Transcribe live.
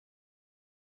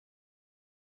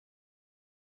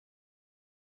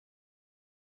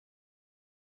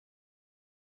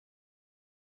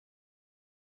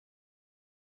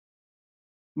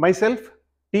Myself,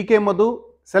 TK Madhu,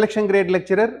 selection grade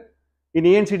lecturer in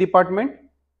E&C department,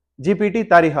 GPT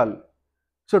Tarihal.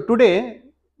 So today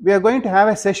we are going to have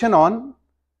a session on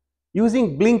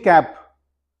using Blynk app.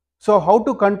 So how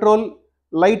to control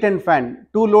light and fan,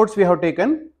 two loads we have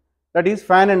taken, that is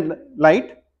fan and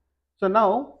light. So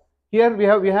now here we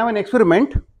have an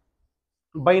experiment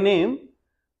by name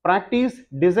practice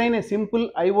design a simple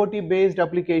IoT based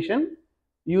application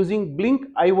using Blynk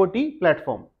IoT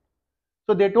platform.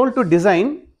 So they told to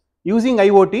design using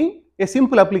IoT a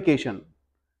simple application.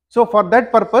 So for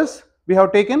that purpose we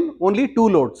have taken only two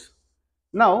loads.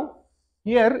 Now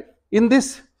here in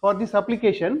this, for this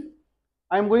application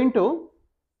I am going to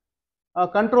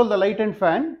control the light and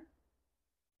fan.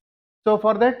 So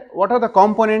for that, what are the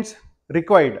components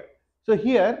required? So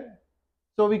here,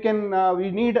 so we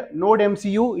need node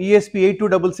MCU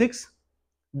ESP8266.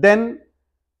 Then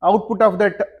output of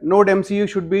that node MCU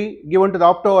should be given to the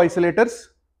opto isolators.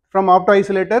 From opto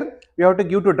isolator, we have to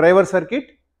give to driver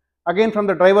circuit. Again from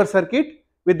the driver circuit,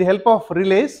 with the help of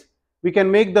relays, we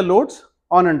can make the loads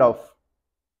on and off.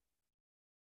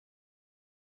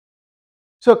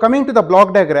 So coming to the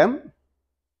block diagram,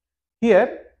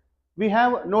 here we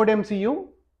have node MCU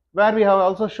where we have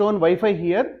also shown Wi-Fi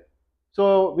here.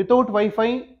 So without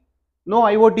Wi-Fi, no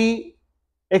IoT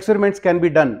experiments can be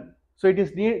done. So it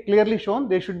is clearly shown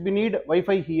there should be need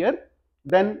Wi-Fi here,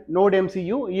 then node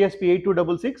MCU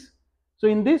ESP8266. So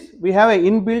in this we have an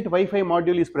inbuilt Wi-Fi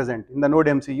module is present in the node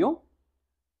MCU.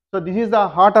 So this is the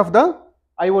heart of the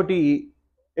IoT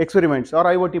experiments or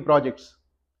IoT projects.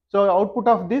 So output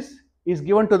of this is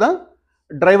given to the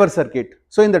driver circuit.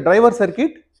 So in the driver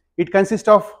circuit, it consists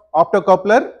of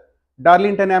optocoupler,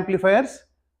 Darlington amplifiers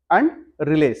and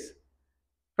relays.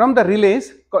 From the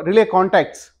relays, relay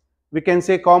contacts, we can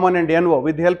say common and NO.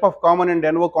 With the help of common and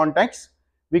NO contacts,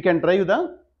 we can drive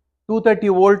the 230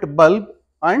 volt bulb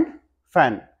and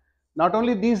fan. Not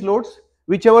only these loads,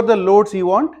 whichever the loads you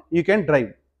want, you can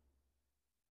drive.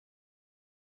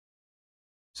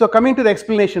 So coming to the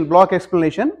explanation, block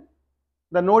explanation,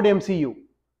 the node MCU.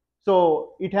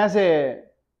 So it has a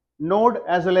node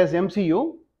as well as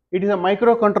MCU. It is a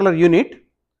microcontroller unit.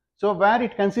 So where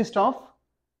it consists of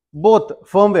both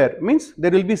firmware, means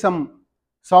there will be some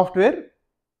software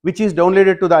which is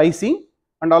downloaded to the IC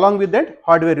and along with that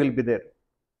hardware will be there.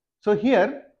 So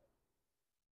here,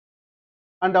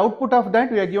 and the output of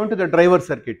that we are given to the driver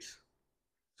circuits.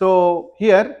 So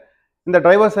here in the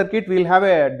driver circuit we will have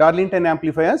a Darlington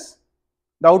amplifiers.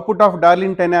 The output of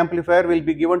Darlington amplifier will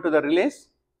be given to the relays.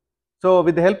 So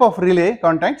with the help of relay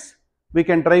contacts, we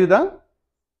can drive the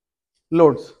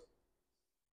loads.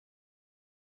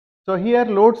 So here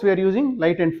loads we are using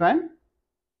light and fan.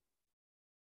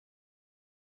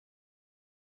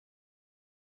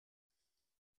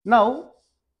 Now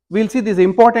we will see this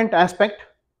important aspect,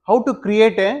 how to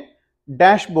create a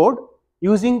dashboard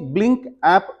using Blynk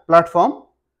app platform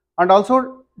and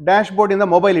also dashboard in the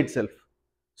mobile itself.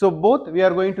 So both we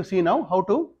are going to see now how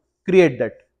to create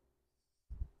that.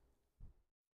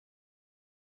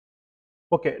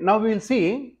 Okay, now we will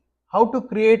see how to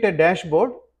create a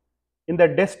dashboard in the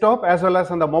desktop as well as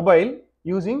on the mobile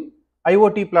using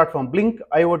IoT platform, Blynk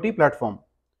IoT platform.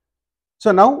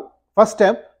 So now first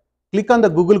step, click on the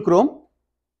Google Chrome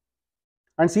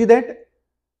and see that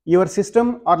your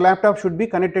system or laptop should be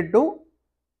connected to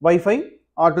Wi-Fi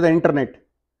or to the internet.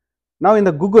 Now in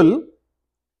the Google,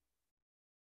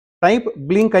 type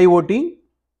Blynk IoT,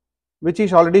 which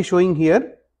is already showing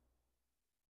here.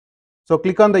 So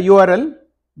click on the URL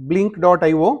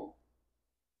blynk.io.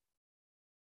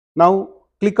 Now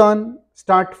click on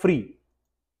start free.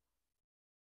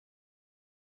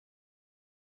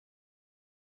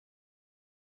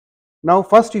 Now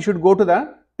first you should go to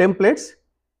the templates,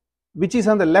 which is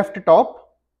on the left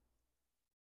top.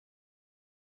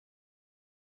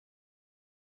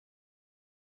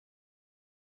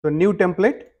 So new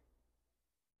template.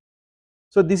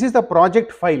 So this is the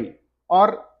project file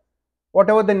or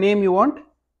whatever the name you want,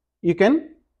 you can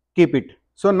keep it.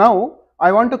 So now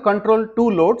I want to control two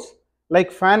loads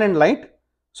like fan and light.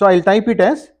 So I will type it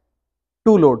as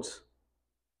two loads.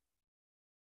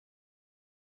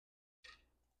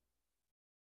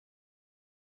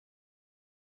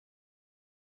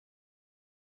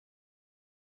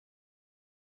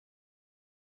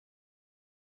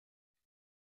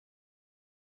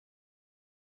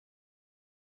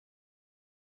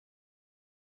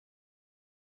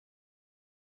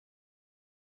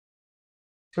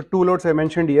 So two loads I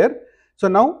mentioned here. So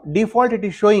now default it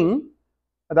is showing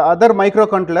the other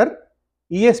microcontroller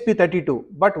ESP32,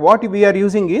 but what we are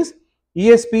using is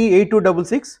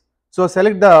ESP8266. So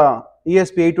select the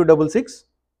ESP8266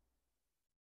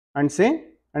 and say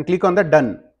and click on the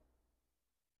done.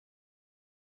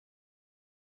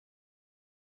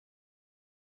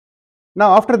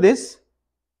 Now after this,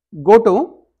 go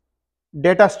to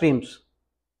data streams.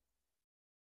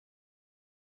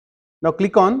 Now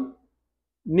click on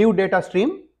new data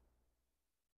stream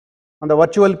on the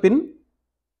virtual pin.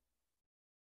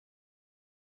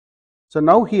 So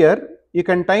now here you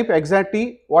can type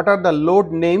exactly what are the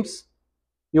load names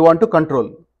you want to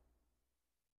control.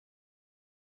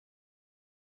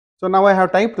 So now I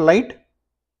have typed light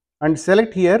and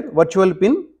select here virtual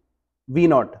pin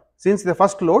V0. Since the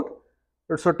first load,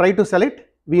 so try to select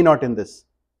V0 in this.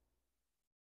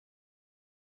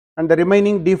 And the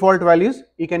remaining default values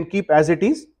you can keep as it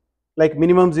is, like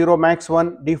minimum 0, max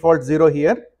 1, default 0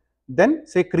 here. Then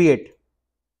say create.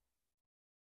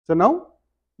 So now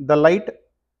the light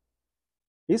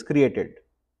is created.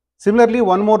 Similarly,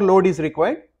 one more load is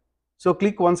required. So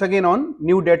click once again on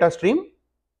new data stream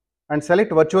and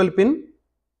select virtual pin.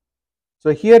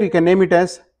 So here you can name it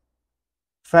as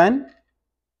fan.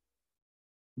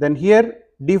 Then here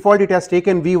default it has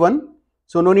taken V1.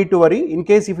 So no need to worry. In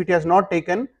case if it has not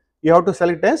taken, you have to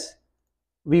select as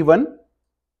V1.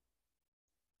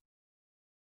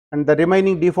 And the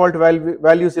remaining default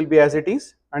values will be as it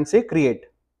is and say create.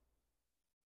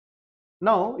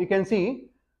 Now you can see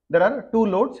there are two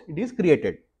loads, it is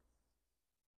created.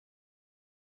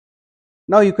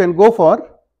 Now you can go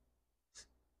for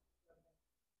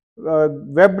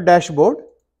web dashboard.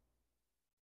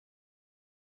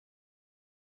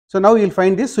 So now you will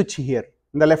find this switch here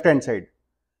in the left hand side.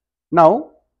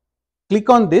 Now click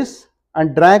on this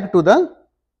and drag to the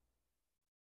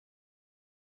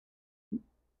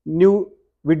new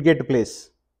widget place.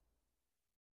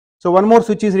 So one more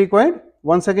switch is required.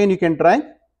 Once again you can drag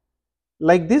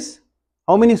like this.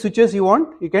 How many switches you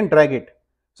want, you can drag it.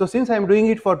 So since I am doing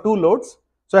it for two loads,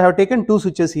 so I have taken two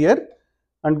switches here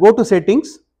and go to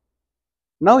settings.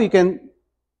 Now you can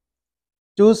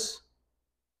choose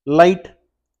light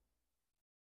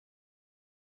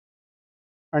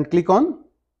and click on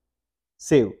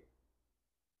save.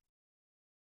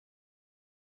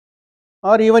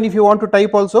 Or even if you want to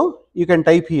type also, you can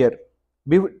type here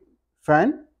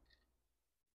fan.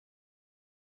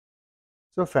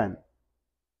 So fan.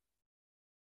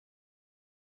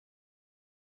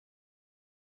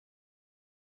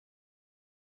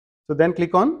 So then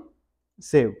click on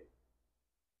save.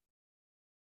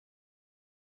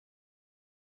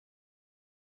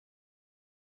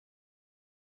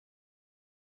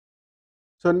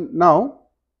 So now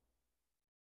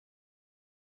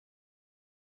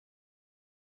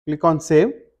click on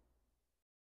save.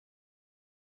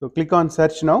 So click on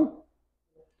search now.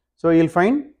 So you will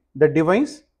find the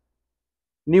device,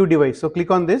 new device. So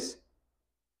click on this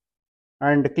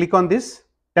and click on this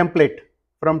template.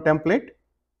 From template,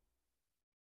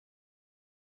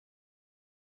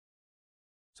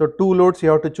 so two loads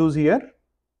you have to choose here,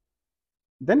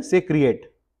 then say create.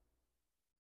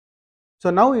 So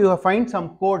now you have find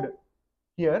some code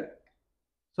here.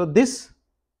 So this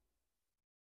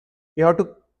you have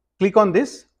to click on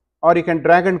this, or you can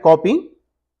drag and copy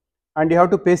and you have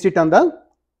to paste it on the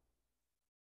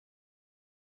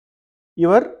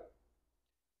your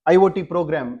IoT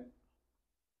program.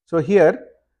 So here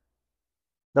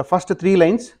the first three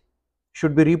lines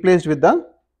should be replaced with the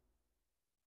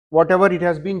whatever it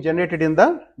has been generated in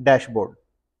the dashboard.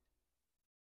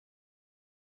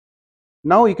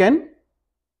 Now you can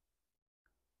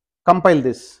compile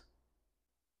this.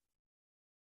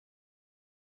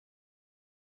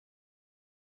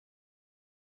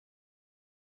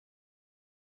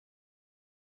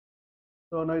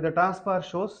 So now the taskbar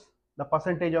shows the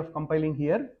percentage of compiling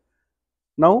here.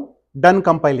 Now done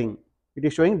compiling. It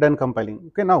is showing done compiling.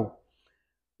 Okay, now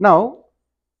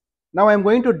I am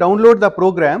going to download the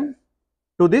program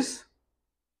to this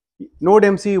Node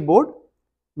MCU board,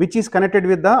 which is connected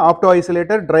with the opto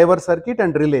isolator, driver circuit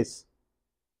and relays.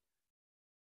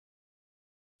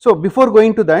 So before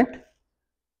going to that,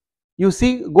 you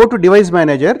see, go to device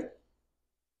manager.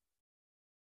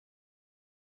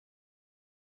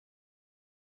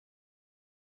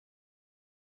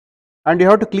 And you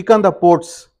have to click on the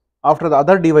ports after the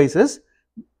other devices.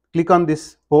 Click on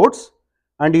this ports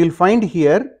and you will find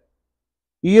here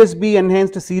USB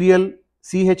enhanced serial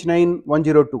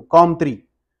CH9102 COM3.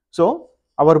 So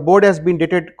our board has been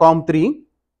dated COM3.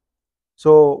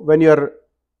 So when you are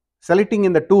selecting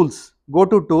in the tools, go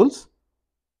to tools.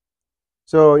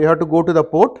 So you have to go to the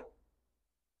port.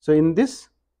 So in this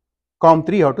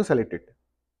COM3 you have to select it.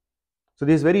 So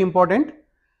this is very important.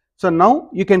 So now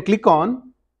you can click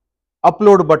on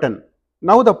upload button.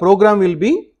 Now the program will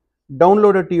be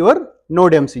downloaded to your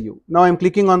Node MCU. Now I am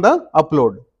clicking on the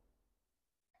upload.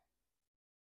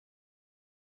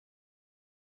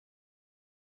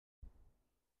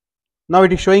 Now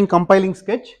it is showing compiling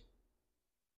sketch.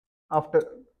 After,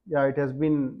 yeah, it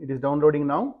is downloading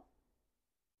now.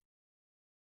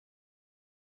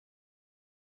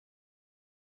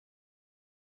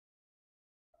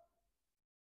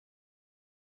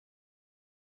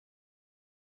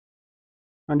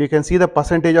 And you can see the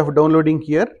percentage of downloading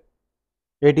here,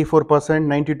 84%,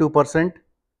 92%,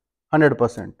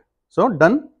 100%. So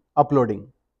done uploading.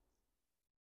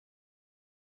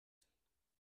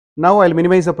 Now I'll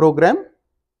minimize the program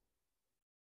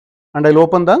and I'll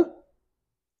open the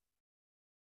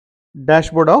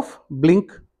dashboard of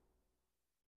Blynk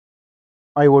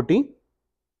IoT.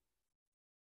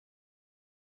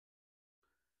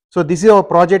 So this is our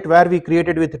project where we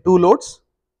created with 2 loads.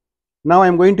 Now I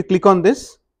am going to click on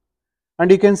this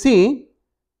and you can see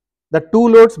the 2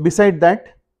 loads beside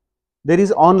that there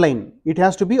is online. It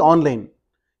has to be online.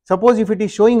 Suppose if it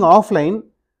is showing offline,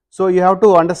 so you have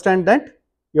to understand that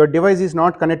your device is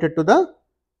not connected to the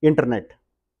internet.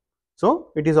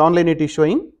 So it is online, it is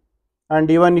showing, and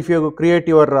even if you create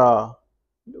your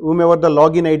whomever the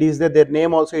login ID is there, their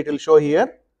name also it will show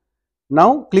here.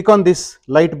 Now click on this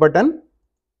light button.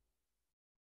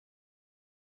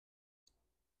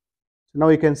 Now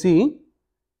you can see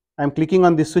I am clicking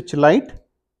on this switch light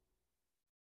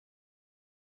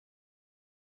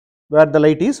where the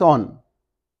light is on.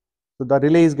 So the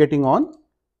relay is getting on.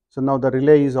 So now the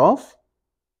relay is off.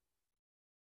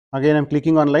 Again I am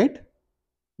clicking on light,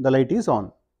 the light is on.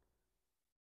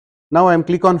 Now I am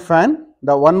click on fan,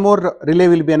 the one more relay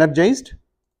will be energized.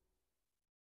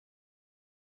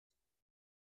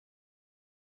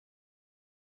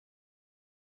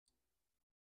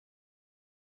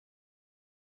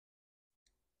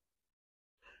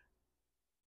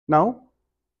 Now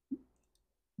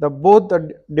both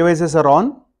the devices are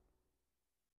on.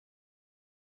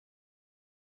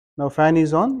 Now fan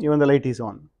is on, even the light is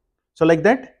on. So like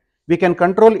that we can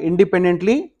control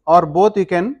independently or both we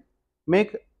can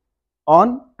make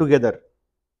on together.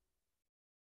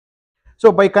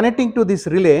 So by connecting to this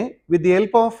relay with the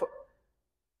help of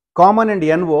common and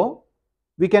NO,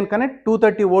 we can connect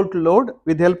 230 volt load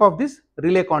with the help of this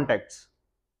relay contacts.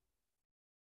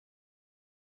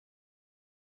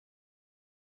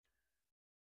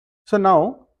 So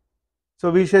now,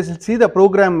 we shall see the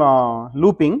program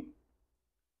looping.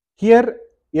 Here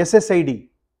SSID,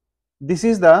 this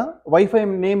is the Wi-Fi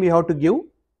name you have to give,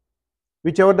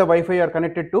 whichever the Wi-Fi are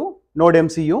connected to Node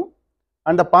MCU,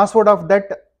 and the password of that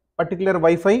particular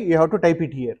Wi-Fi you have to type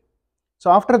it here. So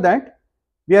after that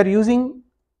we are using,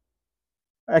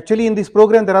 actually in this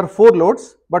program there are 4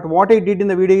 loads, but what I did in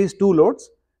the video is 2 loads.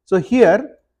 So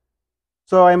here,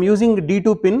 so I am using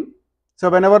D2 pin. So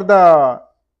whenever the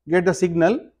get the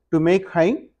signal to make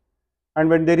high, and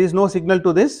when there is no signal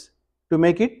to this to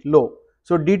make it low.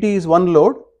 So DT is one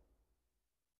load,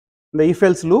 the if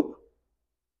else loop,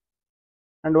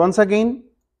 and once again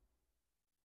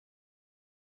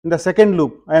in the second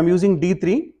loop I am using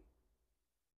D3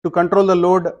 to control the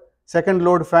load, second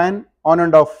load fan on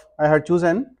and off. I have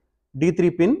chosen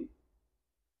D3 pin.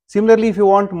 Similarly, if you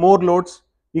want more loads,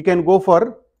 you can go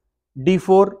for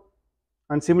D4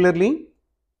 and similarly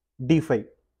D5.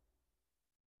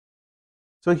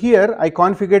 So here I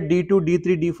configured D2,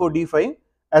 D3, D4, D5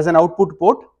 as an output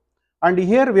port, and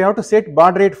here we have to set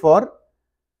baud rate for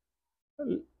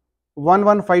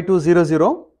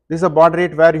 115200. This is a baud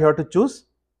rate where you have to choose,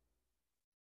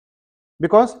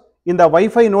 because in the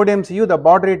Wi-Fi node MCU the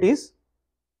baud rate is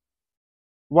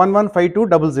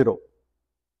 115200.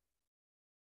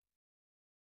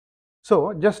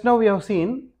 So just now we have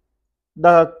seen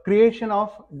the creation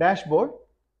of dashboard,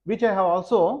 which I have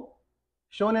also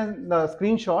shown as the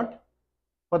screenshot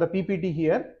for the PPT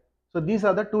here. So these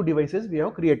are the 2 devices we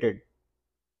have created.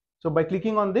 So by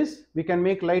clicking on this we can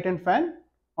make light and fan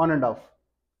on and off.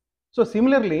 So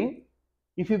similarly,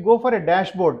 if you go for a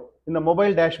dashboard in the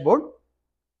mobile dashboard,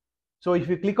 so if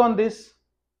you click on this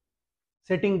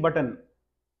setting button,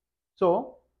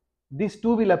 so these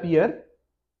 2 will appear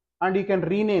and you can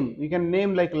rename, you can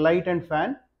name like light and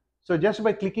fan. So just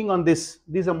by clicking on this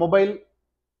is a mobile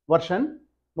version,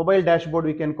 mobile dashboard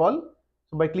we can call.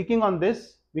 So by clicking on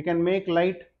this we can make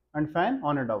light and fan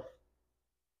on and off.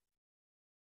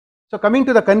 So coming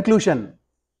to the conclusion,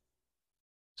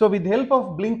 so with the help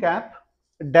of Blynk app,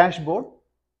 dashboard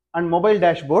and mobile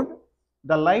dashboard,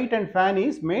 the light and fan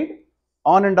is made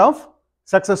on and off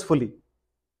successfully.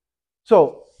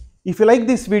 So if you like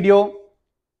this video,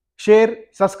 share,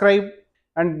 subscribe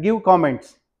and give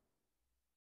comments.